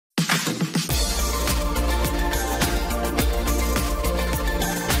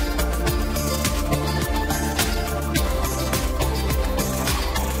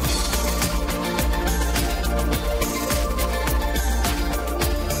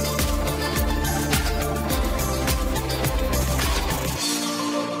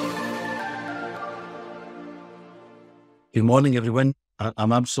Good morning, everyone.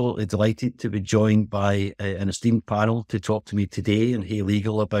 I'm absolutely delighted to be joined by an esteemed panel to talk to me today in Hey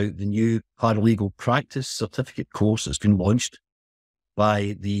Legal about the new Paralegal Practice Certificate course that's been launched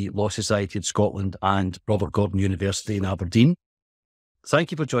by the Law Society of Scotland and Robert Gordon University in Aberdeen.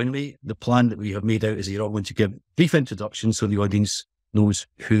 Thank you for joining me. The plan that we have made out is that you're all going to give brief introductions so the audience knows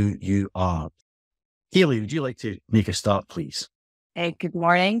who you are. Kayleigh, would you like to make a start, please? Good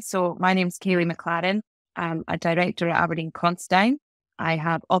morning. So my name is Kayleigh MacLaren. I'm a director at Aberdein Considine. I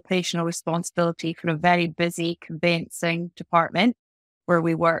have operational responsibility for a very busy conveyancing department where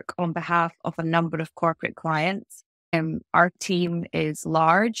we work on behalf of a number of corporate clients. Our team is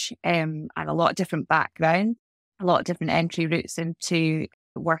large and a lot of different backgrounds, a lot of different entry routes into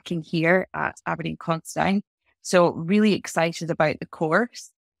working here at Aberdein Considine. So really excited about the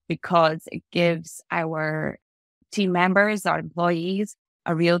course because it gives our team members, our employees,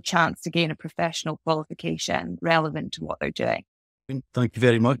 a real chance to gain a professional qualification relevant to what they're doing. Thank you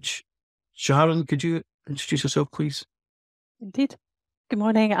very much. Sharon, could you introduce yourself, please? Indeed. Good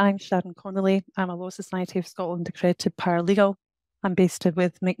morning. I'm Sharon Connolly. I'm a Law Society of Scotland accredited paralegal. I'm based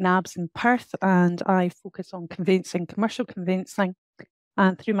with McNabs in Perth, and I focus on conveyancing, commercial conveyancing.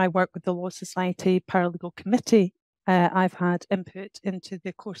 And through my work with the Law Society Paralegal Committee, I've had input into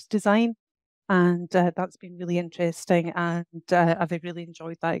the course design. And that's been really interesting, and I've really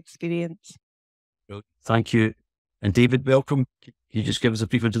enjoyed that experience. Thank you. And David, welcome. Can you just give us a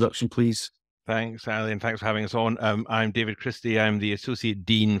brief introduction, please? Thanks, Ali, and thanks for having us on. I'm David Christie. I'm the Associate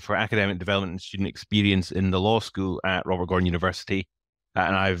Dean for Academic Development and Student Experience in the Law School at Robert Gordon University.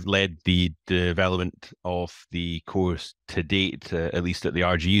 And I've led the development of the course to date, at least at the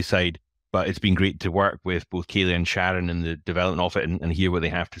RGU side. But it's been great to work with both Kayleigh and Sharon in the development of it and hear what they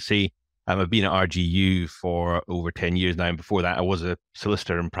have to say. I've been at RGU for over 10 years now, and before that I was a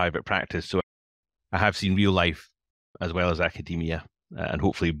solicitor in private practice, so I have seen real life as well as academia, and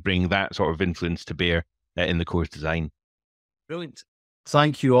hopefully bring that sort of influence to bear in the course design. Brilliant.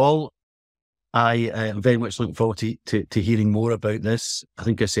 Thank you all. I am very much looking forward to hearing more about this. I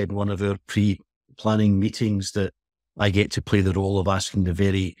think I said in one of our pre-planning meetings that I get to play the role of asking the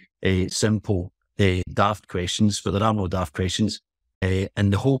very simple, daft questions, but there are no daft questions.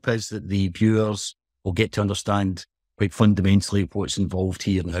 And the hope is that the viewers will get to understand quite fundamentally what's involved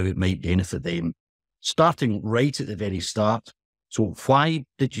here and how it might benefit them. Starting right at the very start, so why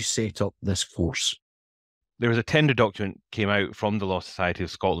did you set up this course? There was a tender document came out from the Law Society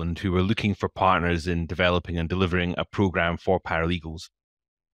of Scotland who were looking for partners in developing and delivering a programme for paralegals.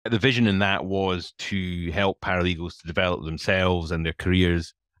 The vision in that was to help paralegals to develop themselves and their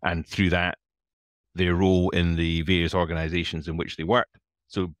careers, and through that, their role in the various organisations in which they work.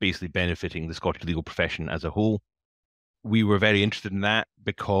 So basically benefiting the Scottish legal profession as a whole. We were very interested in that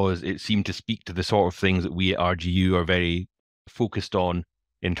because it seemed to speak to the sort of things that we at RGU are very focused on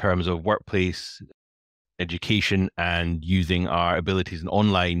in terms of workplace education and using our abilities in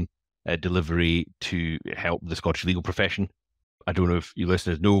online delivery to help the Scottish legal profession. I don't know if you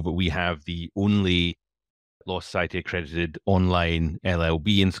listeners know, but we have the only Law Society accredited online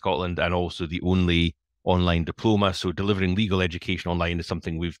LLB in Scotland, and also the only online diploma. So delivering legal education online is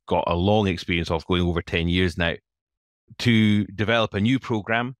something we've got a long experience of, going over 10 years now. To develop a new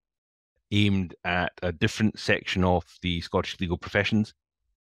programme aimed at a different section of the Scottish legal professions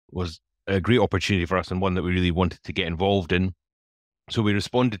was a great opportunity for us, and one that we really wanted to get involved in. So we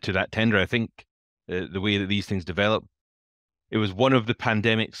responded to that tender. I think the way that these things develop, it was one of the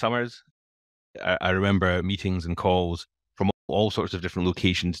pandemic summers. I remember meetings and calls from all sorts of different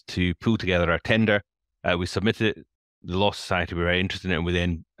locations to pull together our tender. We submitted it. The Law Society were very interested in it, and we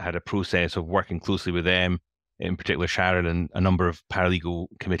then had a process of working closely with them, in particular Sharon and a number of paralegal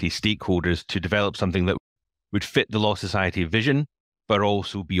committee stakeholders, to develop something that would fit the Law Society vision, but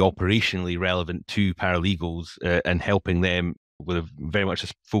also be operationally relevant to paralegals and helping them with very much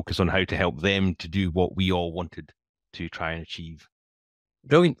a focus on how to help them to do what we all wanted to try and achieve.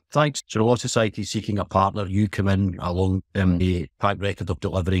 Brilliant. Thanks. So the Law Society seeking a partner. You come in along the track record of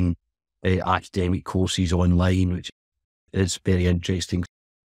delivering academic courses online, which is very interesting.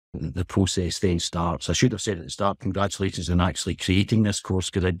 The process then starts. I should have said at the start, congratulations on actually creating this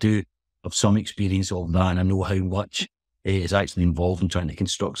course, because I do have some experience of that, and I know how much is actually involved in trying to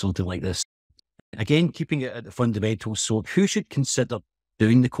construct something like this. Again, keeping it at the fundamentals. So who should consider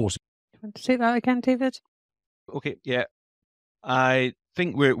doing the course? You want to say that again, David? Okay, yeah. I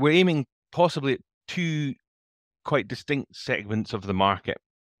think we're aiming possibly at two quite distinct segments of the market.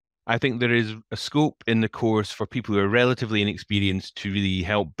 I think there is a scope in the course for people who are relatively inexperienced to really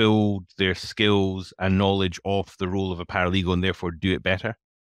help build their skills and knowledge of the role of a paralegal and therefore do it better.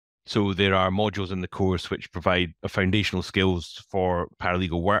 So there are modules in the course which provide foundational skills for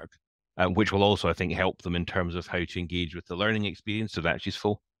paralegal work, which will also, I think, help them in terms of how to engage with the learning experience. So that's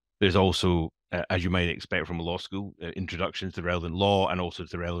useful. There's also, as you might expect from a law school, introductions to relevant law and also to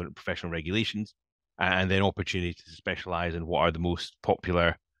the relevant professional regulations, and then opportunities to specialize in what are the most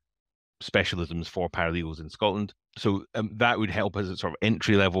popular specialisms for paralegals in Scotland. So that would help as a sort of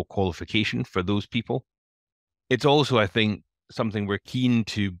entry-level qualification for those people. It's also, I think, something we're keen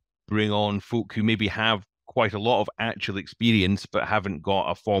to bring on folk who maybe have quite a lot of actual experience but haven't got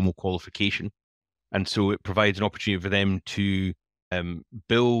a formal qualification. And so it provides an opportunity for them to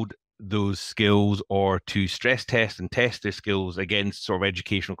build those skills or to stress test and test their skills against sort of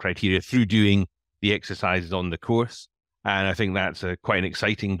educational criteria through doing the exercises on the course. And I think that's quite an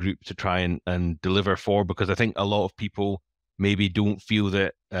exciting group to try and deliver for, because I think a lot of people maybe don't feel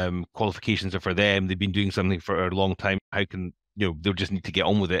that qualifications are for them. They've been doing something for a long time. How can, they'll just need to get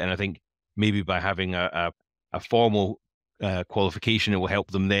on with it. And I think maybe by having a formal qualification, it will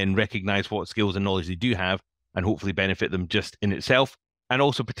help them then recognize what skills and knowledge they do have and hopefully benefit them just in itself. And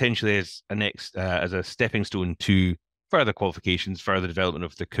also potentially as a stepping stone to further qualifications, further development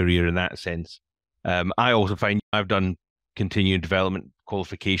of the career in that sense. I also find I've done continuing development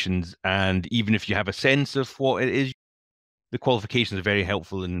qualifications, and even if you have a sense of what it is, the qualifications are very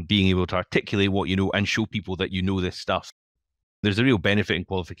helpful in being able to articulate what you know and show people that you know this stuff. There's a real benefit in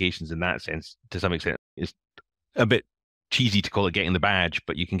qualifications in that sense, to some extent. It's a bit cheesy to call it getting the badge,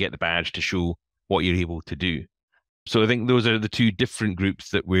 but you can get the badge to show what you're able to do. So I think those are the two different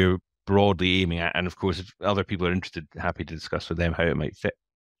groups that we're broadly aiming at. And of course, if other people are interested, happy to discuss with them how it might fit.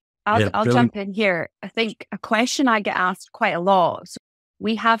 I'll jump in here. I think a question I get asked quite a lot. So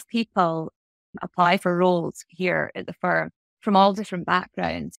we have people apply for roles here at the firm from all different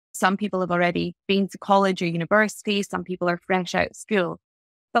backgrounds. Some people have already been to college or university. Some people are fresh out of school.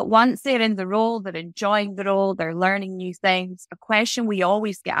 But once they're in the role, they're enjoying the role, they're learning new things. A question we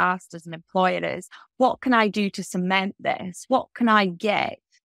always get asked as an employer is, what can I do to cement this? What can I get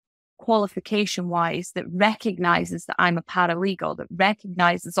qualification-wise that recognizes that I'm a paralegal, that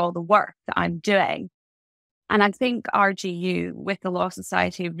recognizes all the work that I'm doing? And I think RGU with the Law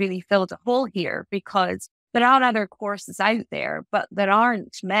Society really filled a hole here, because there are other courses out there, but there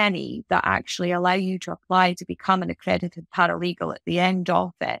aren't many that actually allow you to apply to become an accredited paralegal at the end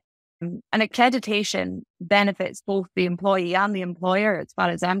of it. And accreditation benefits both the employee and the employer, as far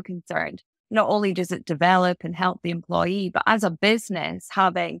as I'm concerned. Not only does it develop and help the employee, but as a business,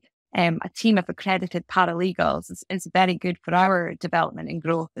 having a team of accredited paralegals is very good for our development and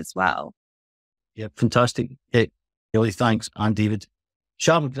growth as well. Yeah, fantastic. Kayleigh, thanks. And David.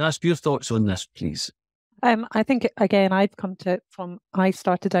 Sharon, can I ask your thoughts on this, please? I think, again, I've come to it from, I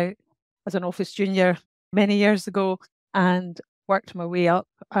started out as an office junior many years ago and worked my way up.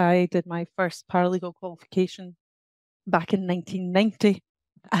 I did my first paralegal qualification back in 1990,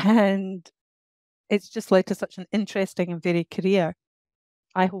 and it's just led to such an interesting and varied career.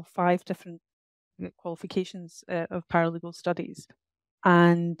 I hold 5 different qualifications of paralegal studies,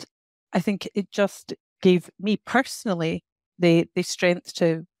 and I think it just gave me personally the strength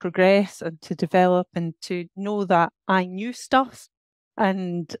to progress and to develop and to know that I knew stuff,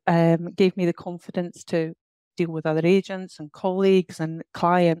 and gave me the confidence to deal with other agents and colleagues and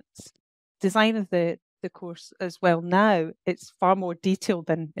clients. Design of the course as well now, it's far more detailed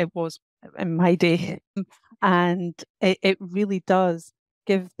than it was in my day. And it really does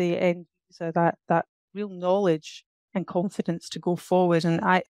give the end user that real knowledge and confidence to go forward. And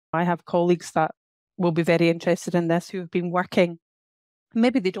I have colleagues that will be very interested in this who have been working.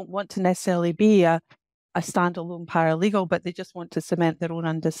 Maybe they don't want to necessarily be a standalone paralegal, but they just want to cement their own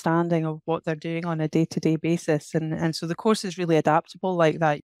understanding of what they're doing on a day-to-day basis. And so the course is really adaptable like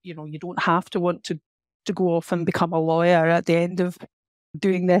that. You don't have to want to go off and become a lawyer at the end of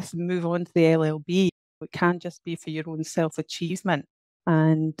doing this and move on to the LLB. It can just be for your own self-achievement.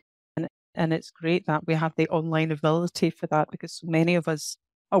 And it's great that we have the online ability for that, because so many of us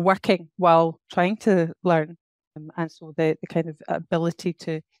are working while trying to learn. And so the kind of ability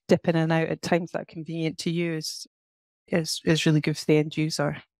to dip in and out at times that are convenient to you is really good for the end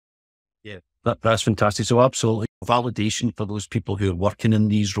user. Yeah, that's fantastic. So absolutely validation for those people who are working in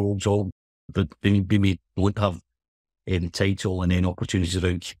these roles, but maybe don't have any title and any opportunities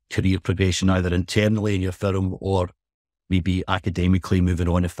around career progression, either internally in your firm or maybe academically moving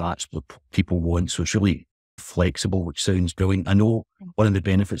on if that's what people want. So it's really flexible, which sounds brilliant. I know one of the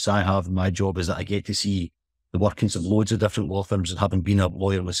benefits I have in my job is that I get to see the workings of loads of different law firms, and having been a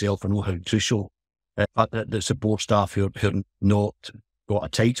lawyer myself, I know how crucial the support staff who are not got a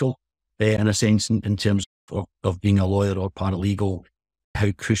title in a sense in terms of being a lawyer or paralegal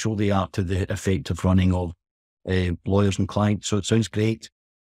how crucial they are to the effective running of lawyers and clients. So it sounds great.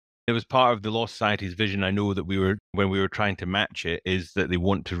 It was part of the Law Society's vision. I know that when we were trying to match it, is that they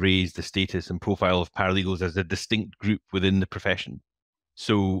want to raise the status and profile of paralegals as a distinct group within the profession.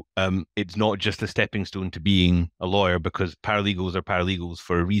 So it's not just a stepping stone to being a lawyer, because paralegals are paralegals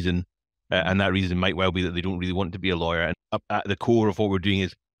for a reason. And that reason might well be that they don't really want to be a lawyer. And at the core of what we're doing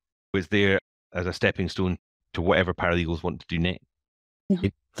is there as a stepping stone to whatever paralegals want to do next.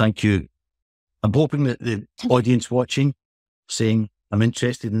 Thank you. I'm hoping that the audience watching saying, I'm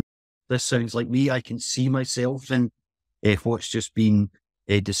interested in this, sounds like me. I can see myself in what's just been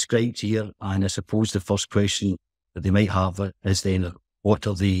described here. And I suppose the first question that they might have is then, what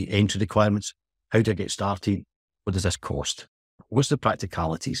are the entry requirements? How do I get started? What does this cost? What's the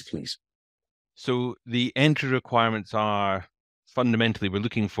practicalities, please? So the entry requirements are fundamentally, we're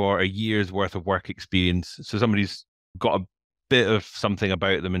looking for a year's worth of work experience. So somebody's got a bit of something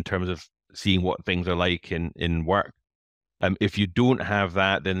about them in terms of seeing what things are like in work. If you don't have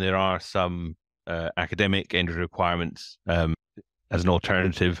that, then there are some academic entry requirements as an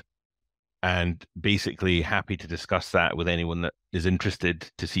alternative. And basically happy to discuss that with anyone that is interested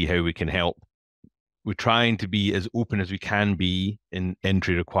to see how we can help. We're trying to be as open as we can be in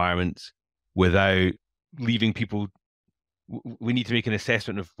entry requirements without leaving people. We need to make an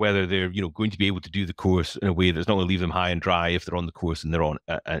assessment of whether they're going to be able to do the course in a way that's not going to leave them high and dry if they're on the course and they're on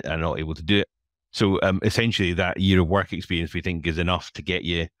and not able to do it. So essentially that year of work experience we think is enough to get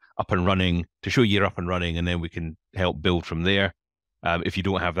you up and running, to show you're up and running, and then we can help build from there. If you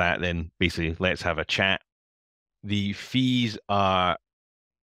don't have that, then basically let's have a chat. The fees are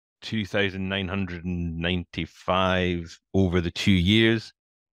 $2,995 over the 2 years.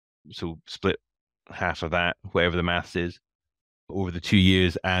 So split half of that, whatever the maths is, over the 2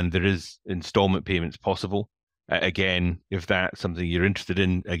 years. And there is installment payments possible. Again, if that's something you're interested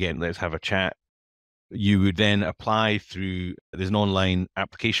in, again, let's have a chat. You would then apply through, there's an online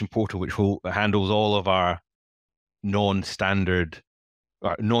application portal which handles all of our non-standard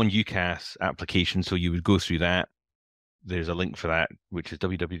non-UCAS application. So you would go through that. There's a link for that, which is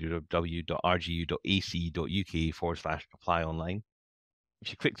www.rgu.ac.uk/apply online. If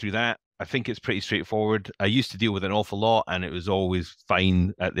you click through that, I think it's pretty straightforward. I used to deal with an awful lot and it was always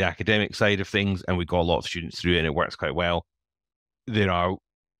fine at the academic side of things. And we got a lot of students through it and it works quite well. There are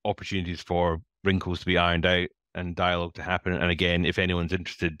opportunities for wrinkles to be ironed out and dialogue to happen. And again, if anyone's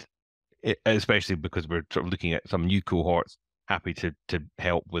interested, especially because we're sort of looking at some new cohorts, happy to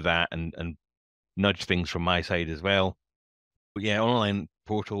help with that and nudge things from my side as well. But yeah, online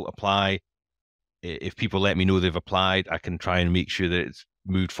portal, apply. If people let me know they've applied, I can try and make sure that it's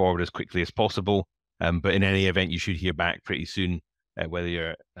moved forward as quickly as possible. But in any event, you should hear back pretty soon, whether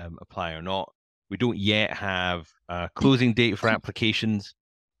you're apply or not. We don't yet have a closing date for applications.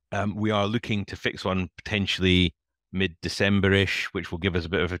 We are looking to fix one potentially mid-December-ish, which will give us a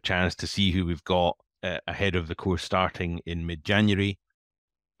bit of a chance to see who we've got ahead of the course starting in mid-January.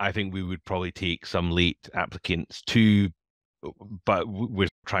 I think we would probably take some late applicants too, but we're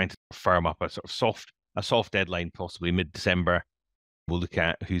trying to firm up a sort of soft deadline, possibly mid-December. We'll look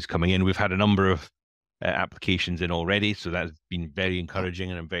at who's coming in. We've had a number of applications in already, so that's been very encouraging,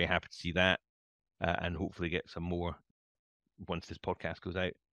 and I'm very happy to see that, and hopefully get some more once this podcast goes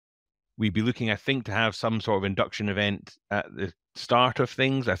out. We'd be looking, I think, to have some sort of induction event at the start of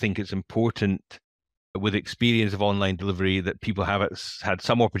things. I think it's important with experience of online delivery that people have had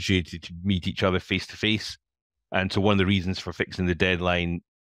some opportunity to meet each other face to face. And so one of the reasons for fixing the deadline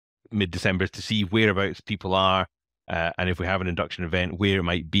mid-December is to see whereabouts people are. And if we have an induction event, where it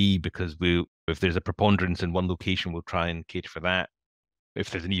might be, because if there's a preponderance in one location, we'll try and cater for that. If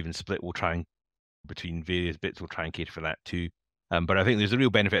there's an even split, we'll try and, between various bits, we'll try and cater for that too. But I think there's a real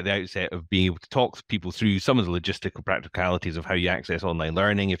benefit at the outset of being able to talk to people through some of the logistical practicalities of how you access online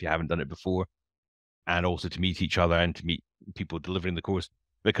learning if you haven't done it before, and also to meet each other and to meet people delivering the course,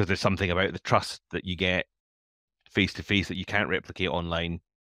 because there's something about the trust that you get face to face that you can't replicate online.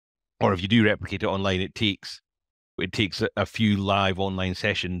 Or if you do replicate it online, it takes a few live online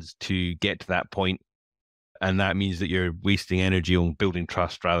sessions to get to that point. And that means that you're wasting energy on building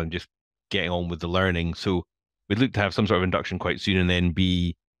trust rather than just getting on with the learning. So we'd look to have some sort of induction quite soon, and then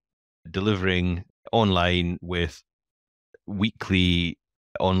be delivering online with weekly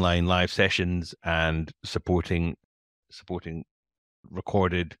online live sessions and supporting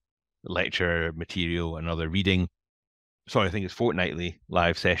recorded lecture material and other reading. Sorry, I think it's fortnightly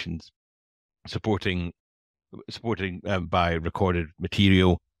live sessions, supporting by recorded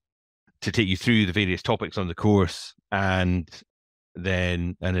material to take you through the various topics on the course, and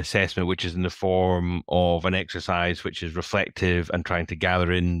then an assessment which is in the form of an exercise which is reflective and trying to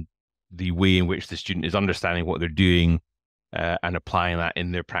gather in the way in which the student is understanding what they're doing and applying that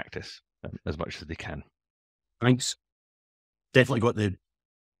in their practice as much as they can. Thanks. Definitely got the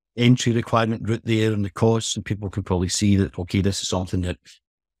entry requirement route there and the costs, and people can probably see that, okay, this is something that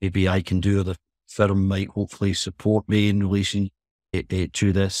maybe I can do, or the firm might hopefully support me in relation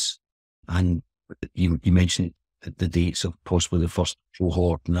to this. And you mentioned the dates of possibly the first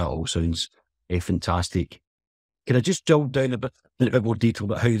cohort, and that all sounds fantastic. Can I just delve down a bit more detail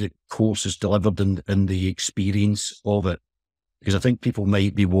about how the course is delivered and the experience of it? Because I think people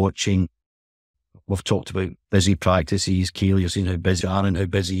might be watching. We've talked about busy practices. Kayleigh, you're saying how busy you are and how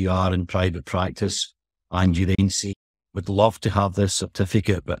busy you are in private practice. And you then say, would love to have this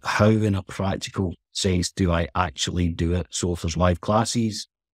certificate, but how in a practical sense do I actually do it? So if there's live classes,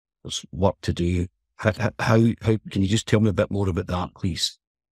 there's work to do. How can you just tell me a bit more about that, please?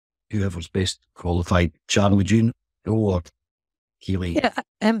 Whoever's best qualified. Sharon, would you know, or Kayleigh?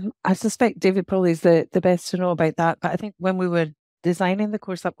 Yeah, I suspect David probably is the best to know about that. But I think when we were designing the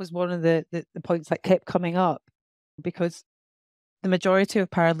course, that was one of the points that kept coming up, because the majority of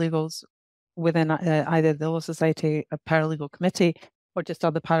paralegals within either the Law Society, a paralegal committee, or just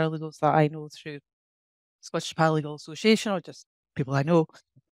other paralegals that I know through Scottish Paralegal Association, or just people I know,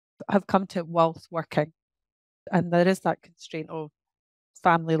 have come to it whilst working. And there is that constraint of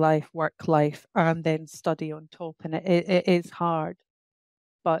family life, work life, and then study on top. And it is hard.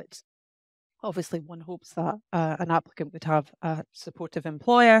 But obviously, one hopes that an applicant would have a supportive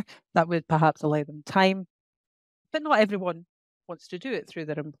employer that would perhaps allow them time. But not everyone wants to do it through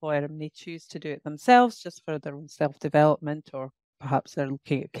their employer and may choose to do it themselves just for their own self-development, or perhaps they're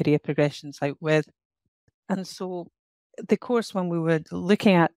looking at career progressions out with. And so the course, when we were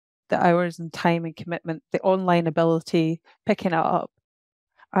looking at the hours and time and commitment, the online ability, picking it up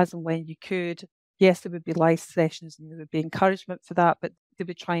as and when you could, yes, there would be live sessions and there would be encouragement for that, but they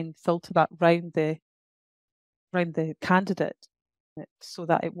would try and filter that round the candidate so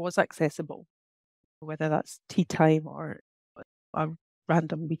that it was accessible, whether that's tea time or a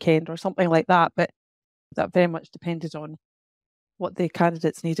random weekend or something like that. But that very much depended on what the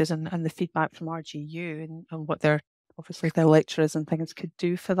candidates needed and the feedback from RGU and what their lecturers and things could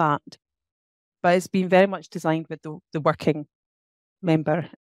do for that. But it's been very much designed with the working member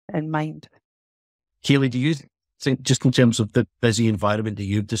in mind. Kayleigh, do you think, just in terms of the busy environment that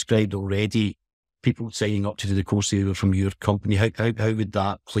you've described already, people signing up to do the course from your company, how would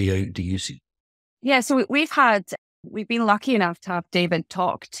that play out, do you see? Yeah, so we've been lucky enough to have David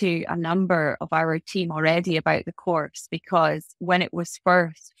talk to a number of our team already about the course, because when it was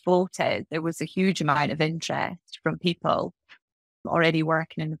first floated, there was a huge amount of interest from people already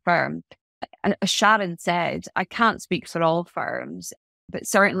working in the firm. And as Sharon said, I can't speak for all firms, but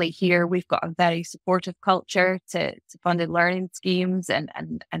certainly here we've got a very supportive culture to funded learning schemes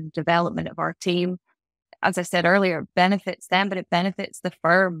and development of our team. As I said earlier, it benefits them, but it benefits the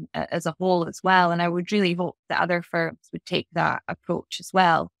firm as a whole as well. And I would really hope that other firms would take that approach as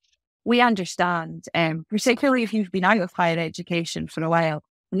well. We understand, particularly if you've been out of higher education for a while,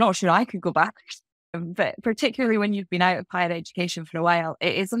 I'm not sure I could go back, but particularly when you've been out of higher education for a while,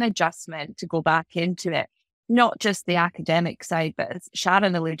 it is an adjustment to go back into it. Not just the academic side, but as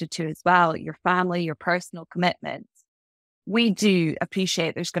Sharon alluded to as well, your family, your personal commitments. We do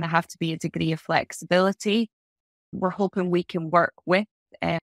appreciate there's going to have to be a degree of flexibility. We're hoping we can work with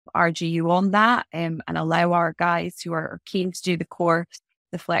RGU on that and allow our guys who are keen to do the course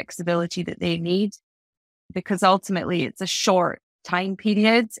the flexibility that they need, because ultimately it's a short time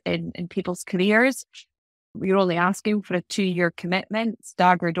period in people's careers. We're only asking for a 2-year commitment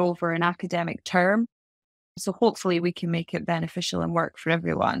staggered over an academic term. So hopefully we can make it beneficial and work for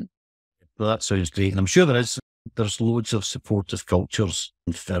everyone. Well, that sounds great. And I'm sure there's loads of supportive cultures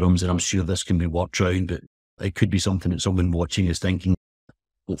in firms, and I'm sure this can be worked around, but it could be something that someone watching is thinking,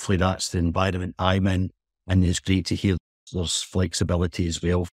 hopefully that's the environment I'm in. And it's great to hear there's flexibility as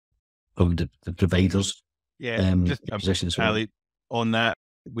well from the providers. Yeah, just positions well. Ali, on that,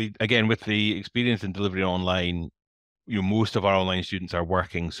 we, again, with the experience in delivery online, most of our online students are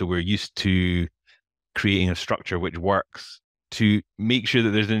working, so we're used to creating a structure which works to make sure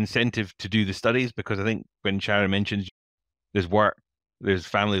that there's an incentive to do the studies, because I think when Sharon mentions there's work, there's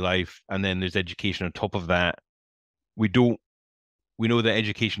family life, and then there's education on top of that, we know that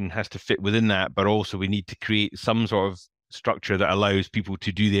education has to fit within that, but also we need to create some sort of structure that allows people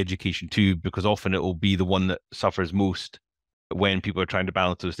to do the education too, because often it will be the one that suffers most when people are trying to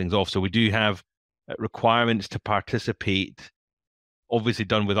balance those things off. So we do have requirements to participate, obviously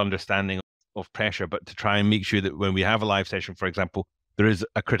done with understanding of pressure, but to try and make sure that when we have a live session, for example, there is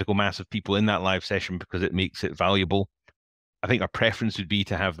a critical mass of people in that live session because it makes it valuable. I think our preference would be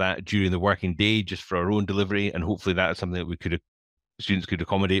to have that during the working day just for our own delivery, and hopefully that is something that students could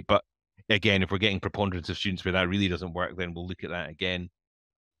accommodate. But again, if we're getting preponderance of students where that really doesn't work, then we'll look at that again.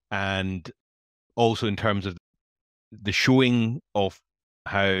 And also in terms of the showing of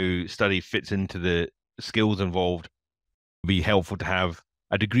how study fits into the skills involved, it would be helpful to have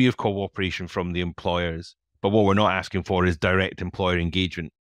a degree of cooperation from the employers. But what we're not asking for is direct employer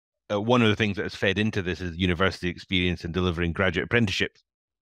engagement. One of the things that has fed into this is university experience in delivering graduate apprenticeships,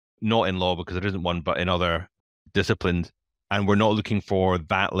 not in law because there isn't one, but in other disciplines. And we're not looking for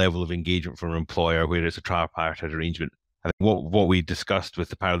that level of engagement from an employer where it's a tripartite arrangement. I think what we discussed with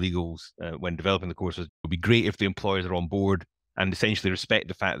the paralegals when developing the course was it would be great if the employers are on board and essentially respect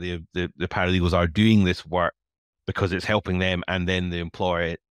the fact that the paralegals are doing this work because it's helping them, and then the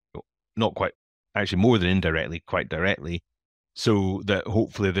employer, not quite, actually more than indirectly, quite directly, so that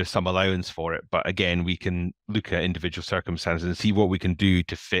hopefully there's some allowance for it. But again, we can look at individual circumstances and see what we can do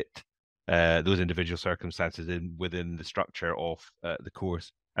to fit those individual circumstances within the structure of the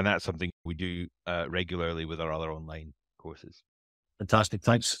course. And that's something we do regularly with our other online courses. Fantastic.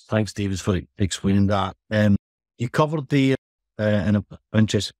 Thanks, David, for explaining that. You covered and I'm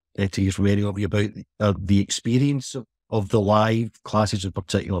interested to hear from any of you about the experience of the live classes in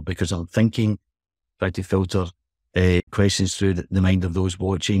particular, because I'm thinking, trying to filter questions through the mind of those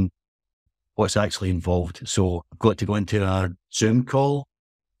watching, what's actually involved. So I've got to go into a Zoom call.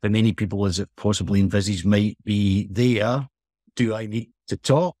 For many people, as it possibly envisaged, might be there. Do I need to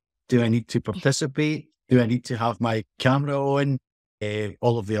talk? Do I need to participate? Do I need to have my camera on?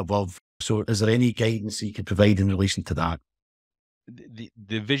 All of the above. So is there any guidance you could provide in relation to that?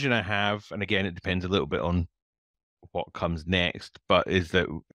 The vision I have, and again, it depends a little bit on what comes next, but is that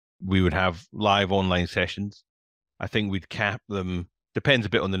we would have live online sessions. I think we'd cap them, depends a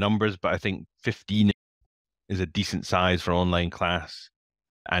bit on the numbers, but I think 15 is a decent size for an online class.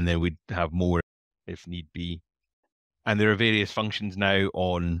 And then we'd have more if need be. And there are various functions now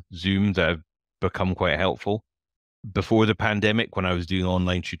on Zoom that have become quite helpful. Before the pandemic, when I was doing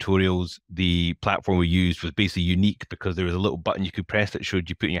online tutorials, the platform we used was basically unique because there was a little button you could press that showed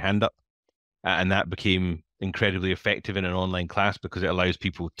you putting your hand up. And that became incredibly effective in an online class because it allows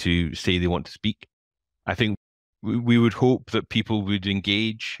people to say they want to speak. I think we would hope that people would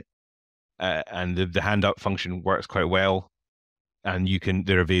engage, and the hand up function works quite well. And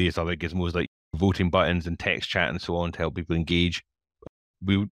there are various other gizmos like voting buttons and text chat and so on to help people engage.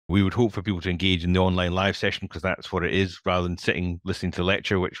 We would hope for people to engage in the online live session because that's what it is, rather than sitting listening to the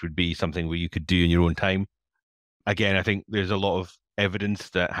lecture, which would be something where you could do in your own time. Again, I think there's a lot of evidence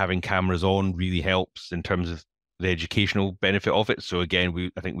that having cameras on really helps in terms of the educational benefit of it. So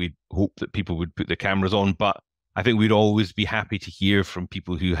again, I think we'd hope that people would put the cameras on, but I think we'd always be happy to hear from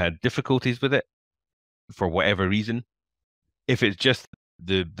people who had difficulties with it for whatever reason. If it's just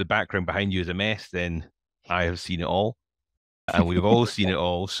the background behind you is a mess, then I have seen it all, and we've all seen it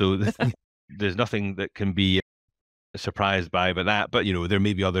all. So there's nothing that can be surprised by that. But there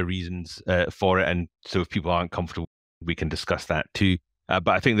may be other reasons for it, and so if people aren't comfortable, we can discuss that too. But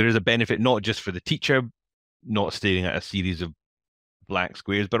I think there is a benefit not just for the teacher, not staring at a series of black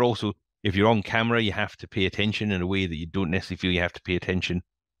squares, but also if you're on camera, you have to pay attention in a way that you don't necessarily feel you have to pay attention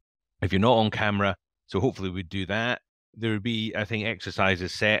if you're not on camera. So hopefully we'd do that. There would be, I think,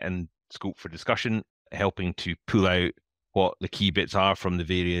 exercises set and scope for discussion, helping to pull out what the key bits are from the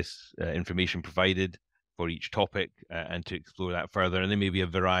various information provided for each topic and to explore that further. And there may be a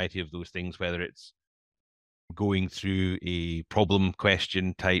variety of those things, whether it's going through a problem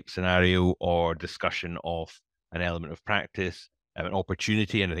question type scenario or discussion of an element of practice, an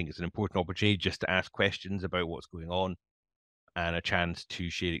opportunity, and I think it's an important opportunity just to ask questions about what's going on and a chance to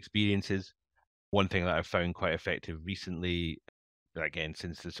share experiences. One thing that I've found quite effective recently, again,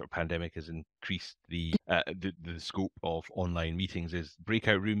 since the sort of pandemic has increased the scope of online meetings, is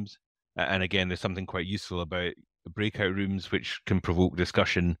breakout rooms. And again, there's something quite useful about breakout rooms which can provoke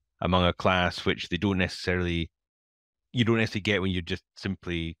discussion among a class, which you don't necessarily get when you're just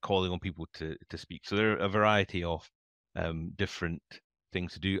simply calling on people to speak. So there are a variety of different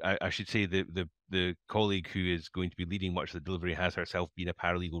things to do. I should say the colleague who is going to be leading much of the delivery has herself been a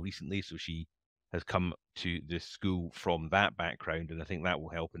paralegal recently, so she has come to this school from that background, and I think that will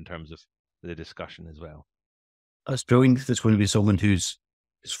help in terms of the discussion as well. That's brilliant. There's going to be someone who's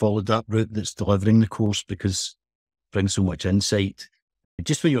followed that route that's delivering the course, because it brings so much insight.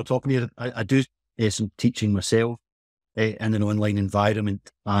 Just when you're talking here, I do some teaching myself in an online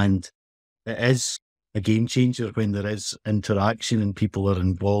environment, and it is a game changer when there is interaction and people are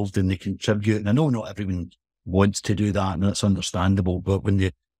involved and they contribute. And I know not everyone wants to do that, and that's understandable, but when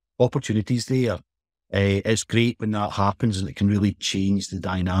the opportunity's there, it's great when that happens, and it can really change the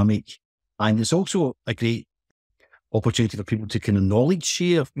dynamic. And it's also a great opportunity for people to kind of knowledge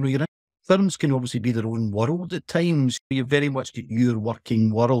share. Firms can obviously be their own world at times. You very much get your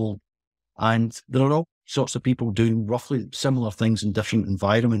working world, and there are all sorts of people doing roughly similar things in different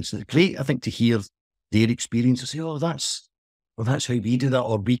environments. It's great, I think, to hear their experience and say, oh, that's how we do that,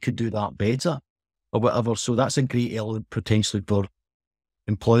 or we could do that better, or whatever. So that's a great element potentially for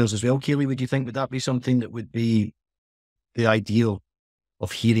employers as well. Kayleigh, would you think, would that be something that would be the ideal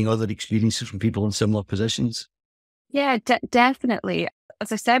of hearing other experiences from people in similar positions? Yeah, definitely.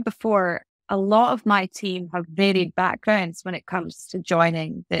 As I said before, a lot of my team have varied backgrounds when it comes to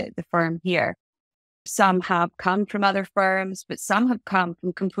joining the firm here. Some have come from other firms, but some have come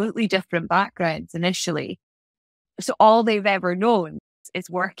from completely different backgrounds initially. So all they've ever known is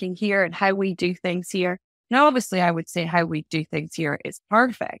working here and how we do things here. Now, obviously, I would say how we do things here is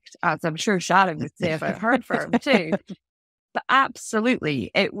perfect, as I'm sure Sharon would say about her firm too. But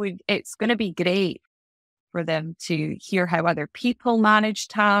absolutely, it's going to be great for them to hear how other people manage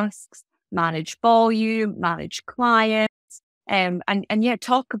tasks, manage volume, manage clients, and yeah,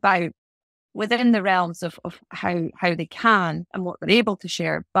 talk about within the realms of how they can and what they're able to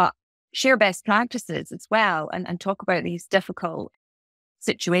share, but share best practices as well, and talk about these difficult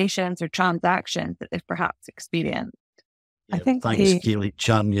situations or transactions that they've perhaps experienced. Yeah, I think thanks, Kayleigh.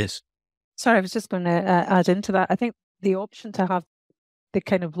 Sharon, yes. Sorry, I was just going to add into that. I think the option to have the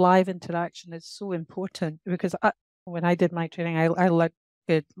kind of live interaction is so important, because when I did my training, I learned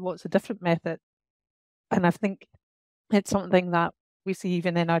lots of different methods. And I think it's something that we see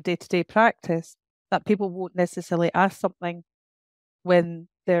even in our day-to-day practice, that people won't necessarily ask something when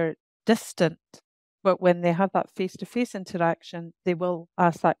they're distant, but when they have that face-to-face interaction, they will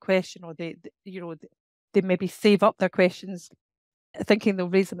ask that question, or they maybe save up their questions, thinking they'll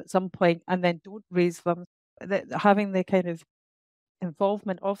raise them at some point and then don't raise them. Having the kind of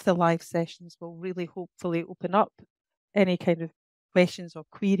involvement of the live sessions will really hopefully open up any kind of questions or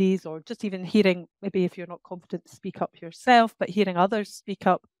queries, or just even hearing, maybe if you're not confident to speak up yourself, but hearing others speak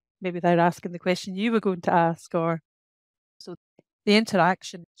up, maybe they're asking the question you were going to ask. Or so the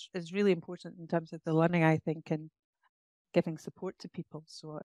interaction is really important in terms of the learning, I think, and giving support to people.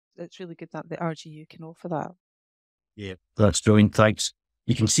 So it's really good that the RGU can offer that. Yeah, that's brilliant. Thanks.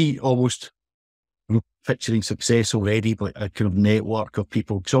 You can see almost picturing success already, but a kind of network of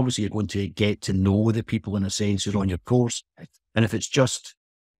people, because obviously you're going to get to know the people in a sense who are on your course. And if it's just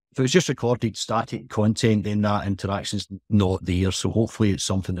recorded static content, then that interaction's not there. So hopefully it's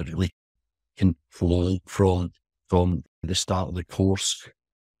something that really can flow from the start of the course.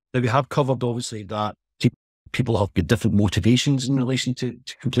 Now, we have covered obviously that people have got different motivations in relation to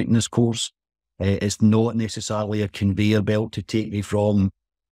completing this course. It's not necessarily a conveyor belt to take me from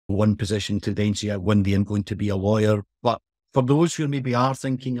one position to then say, one day I'm going to be a lawyer. But for those who maybe are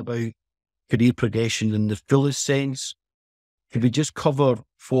thinking about career progression in the fullest sense, could we just cover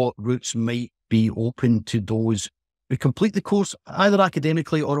what routes might be open to those who complete the course, either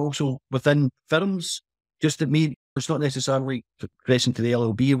academically or also within firms? Just that maybe it's not necessarily progressing to the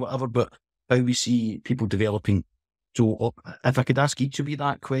LLB or whatever, but how we see people developing. So if I could ask each of you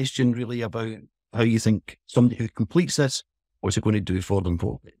that question really about how you think somebody who completes this, what's it going to do for them?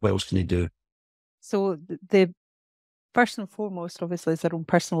 What else can they do? So the first and foremost, obviously, is their own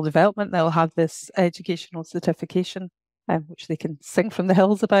personal development. They'll have this educational certification, which they can sing from the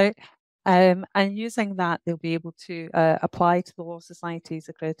hills about. And using that, they'll be able to apply to the Law Society's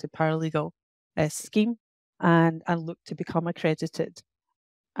accredited paralegal scheme and look to become accredited.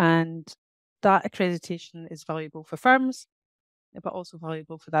 And that accreditation is valuable for firms, but also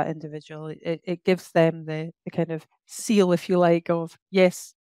valuable for that individual. It gives them the kind of seal, if you like, of,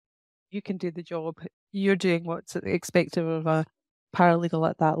 yes, you can do the job. You're doing what's expected of a paralegal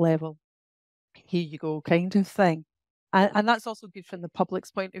at that level. Here you go, kind of thing. And that's also good from the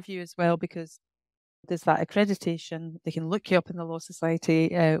public's point of view as well, because there's that accreditation. They can look you up in the Law Society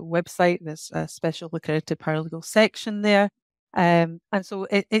website. There's a special accredited paralegal section there. And so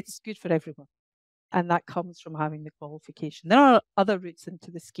it's good for everyone. And that comes from having the qualification. There are other routes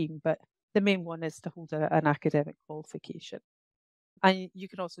into the scheme, but the main one is to hold an academic qualification. And you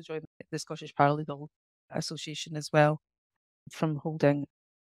can also join the Scottish Paralegal Association as well from holding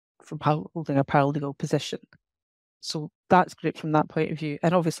a paralegal position. So that's great from that point of view.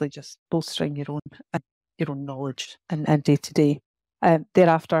 And obviously just bolstering your own knowledge and day to day.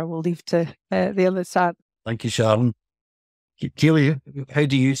 Thereafter, we'll leave to the other side. Thank you, Sharon. Kayleigh, how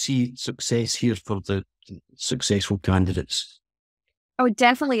do you see success here for the successful candidates? I would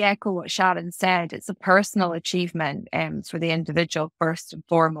definitely echo what Sharon said. It's a personal achievement for the individual first and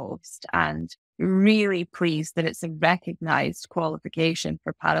foremost, and really pleased that it's a recognised qualification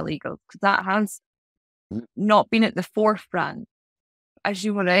for paralegals, because that has not been at the forefront. As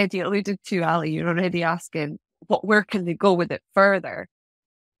you already alluded to, Ali, you're already asking, where can they go with it further?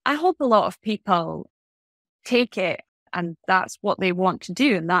 I hope a lot of people take it and that's what they want to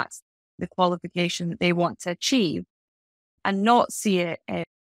do, and that's the qualification that they want to achieve, and not see it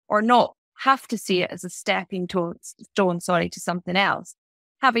or not have to see it as a stepping stone to something else.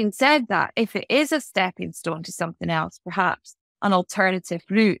 Having said that, if it is a stepping stone to something else, perhaps an alternative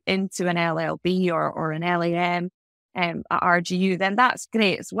route into an LLB or an LAM at RGU, then that's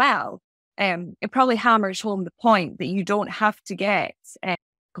great as well. It probably hammers home the point that you don't have to get,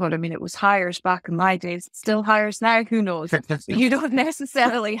 God, I mean, it was hires back in my days, it's still hires now, who knows? But you don't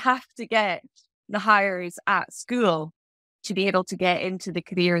necessarily have to get the hires at school to be able to get into the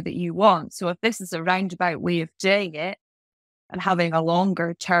career that you want. So if this is a roundabout way of doing it and having a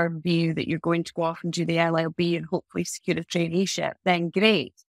longer term view that you're going to go off and do the LLB and hopefully secure a traineeship, then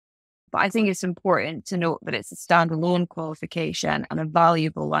great. But I think it's important to note that it's a standalone qualification and a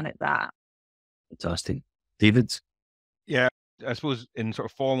valuable one at that. Fantastic. David? Yeah, I suppose in sort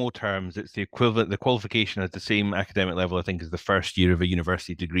of formal terms, it's the equivalent, the qualification has the same academic level, I think, as the first year of a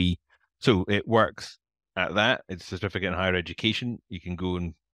university degree. So it works at that. It's a certificate in higher education. You can go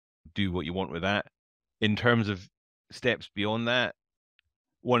and do what you want with that. In terms of steps beyond that,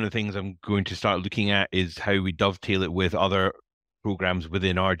 one of the things I'm going to start looking at is how we dovetail it with other programs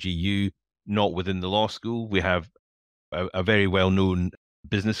within RGU, not within the law school. We have a very well-known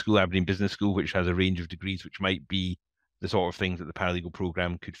business school, Aberdein Business School, which has a range of degrees, which might be the sort of things that the paralegal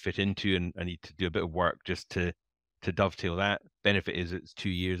program could fit into, and I need to do a bit of work just to dovetail that. Benefit is it's 2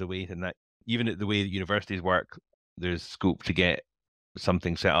 years away, and that even at the way that universities work, there's scope to get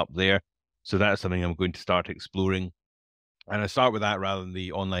something set up there. So that's something I'm going to start exploring. And I start with that rather than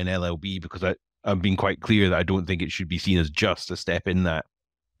the online LLB, because I've been quite clear that I don't think it should be seen as just a step in that.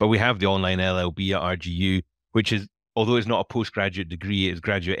 But we have the online LLB at RGU, which is, although it's not a postgraduate degree, it's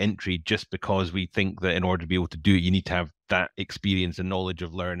graduate entry, just because we think that in order to be able to do it, you need to have that experience and knowledge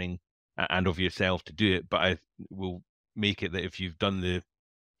of learning and of yourself to do it. But I will make it that if you've done the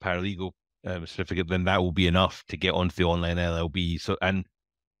paralegal certificate, then that will be enough to get onto the online LLB. So, and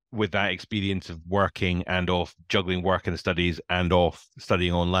with that experience of working and of juggling work and studies and of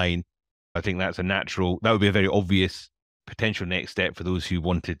studying online, I think that's a natural, that would be a very obvious potential next step for those who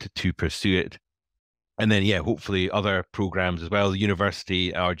wanted to pursue it. And then, yeah, hopefully other programs as well. The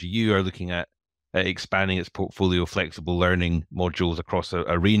university, RGU, are looking at expanding its portfolio of flexible learning modules across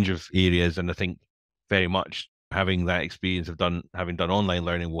a range of areas. And I think very much having that experience of having done online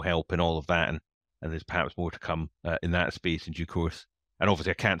learning will help in all of that. And there's perhaps more to come in that space in due course. And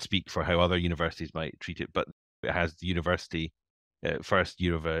obviously, I can't speak for how other universities might treat it, but it has the university first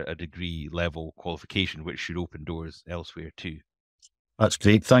year of a degree level qualification, which should open doors elsewhere too. That's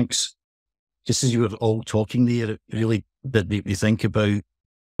great. Thanks. Just as you were all talking there, it really did make me think about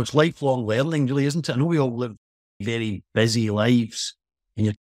it's lifelong learning, really, isn't it? I know we all live very busy lives and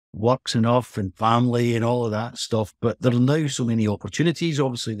your work's enough and family and all of that stuff, but there are now so many opportunities.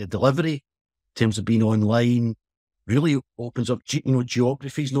 Obviously, the delivery in terms of being online really opens up,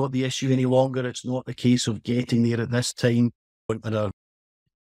 geography is not the issue any longer. It's not the case of getting there at this time on a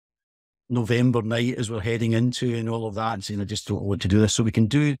November night as we're heading into and all of that and saying, I just don't want to do this. So we can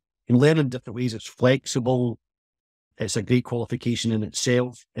learn in different ways. It's flexible. It's a great qualification in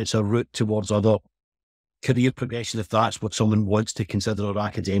itself. It's a route towards other career progression if that's what someone wants to consider an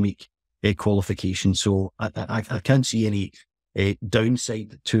academic qualification. So I can't see any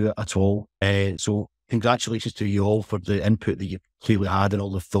downside to it at all. So congratulations to you all for the input that you've clearly had and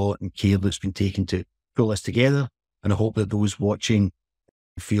all the thought and care that's been taken to pull this together. And I hope that those watching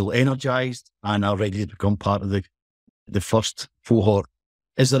feel energised and are ready to become part of the first cohort.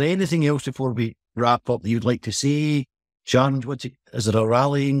 Is there anything else before we wrap up that you'd like to say? Sharon, is there a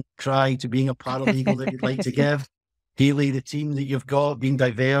rallying cry to being a paralegal that you'd like to give? Kayleigh, the team that you've got, being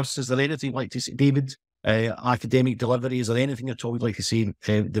diverse, is there anything you'd like to say? David, academic delivery, is there anything at all you'd like to say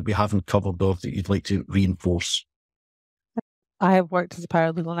that we haven't covered or that you'd like to reinforce? I have worked as a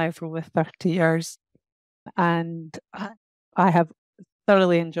paralegal now for over 30 years and I have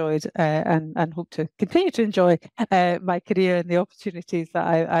thoroughly enjoyed and hope to continue to enjoy my career and the opportunities that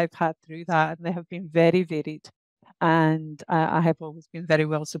I've had through that, and they have been very varied. And I have always been very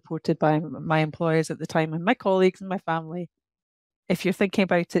well supported by my employers at the time and my colleagues and my family if you're thinking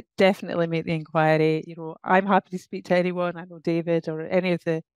about it, definitely make the inquiry. I'm happy to speak to anyone. I know David or any of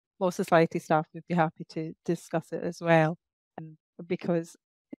the Law Society staff would be happy to discuss it as well, because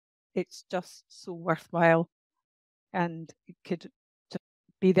it's just so worthwhile, and it could just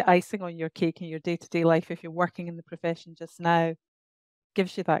be the icing on your cake in your day-to-day life if you're working in the profession just now.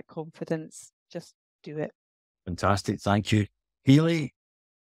 Gives you that confidence. Just do it. Fantastic. Thank you. Kayleigh?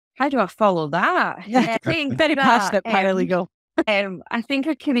 How do I follow that? Yeah, I think very passionate paralegal. I think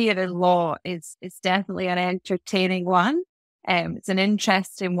a career in law is definitely an entertaining one. It's an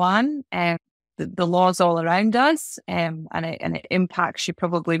interesting one. The law's all around us, and it impacts you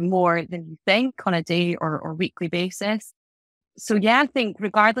probably more than you think on a day or weekly basis. So yeah, I think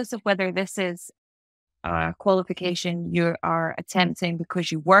regardless of whether this is a qualification you are attempting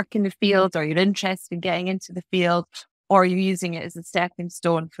because you work in the field or you're interested in getting into the field, or you're using it as a stepping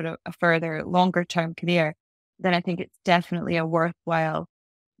stone for a further longer term career, then I think it's definitely a worthwhile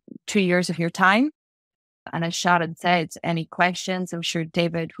 2 years of your time. And as Sharon said, any questions, I'm sure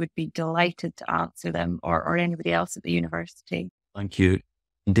David would be delighted to answer them, or anybody else at the university. Thank you.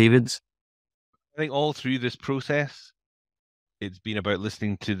 David? I think all through this process, it's been about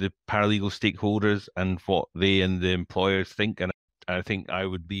listening to the paralegal stakeholders and what they and the employers think. And I think I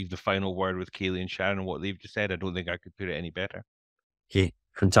would leave the final word with Kayleigh and Sharon and what they've just said. I don't think I could put it any better. Okay,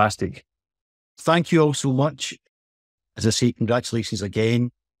 fantastic. Thank you all so much. As I say, congratulations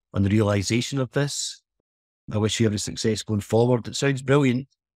again on the realisation of this. I wish you every success going forward. It sounds brilliant.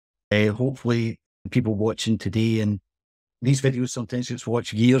 Hopefully people watching today, and these videos sometimes gets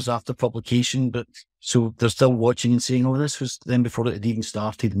watched years after publication, but so they're still watching and saying, oh, this was then before it had even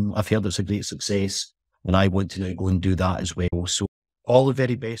started, and I've heard it's a great success, and I want to now go and do that as well. So all the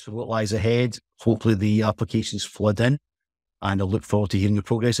very best for what lies ahead. Hopefully the applications flood in, and I look forward to hearing your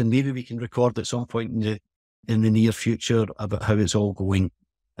progress, and maybe we can record at some point in the near future about how it's all going,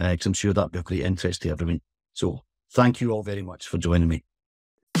 because I'm sure that'd be of great interest to everyone. So thank you all very much for joining me.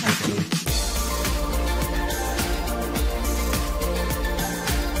 Thank you.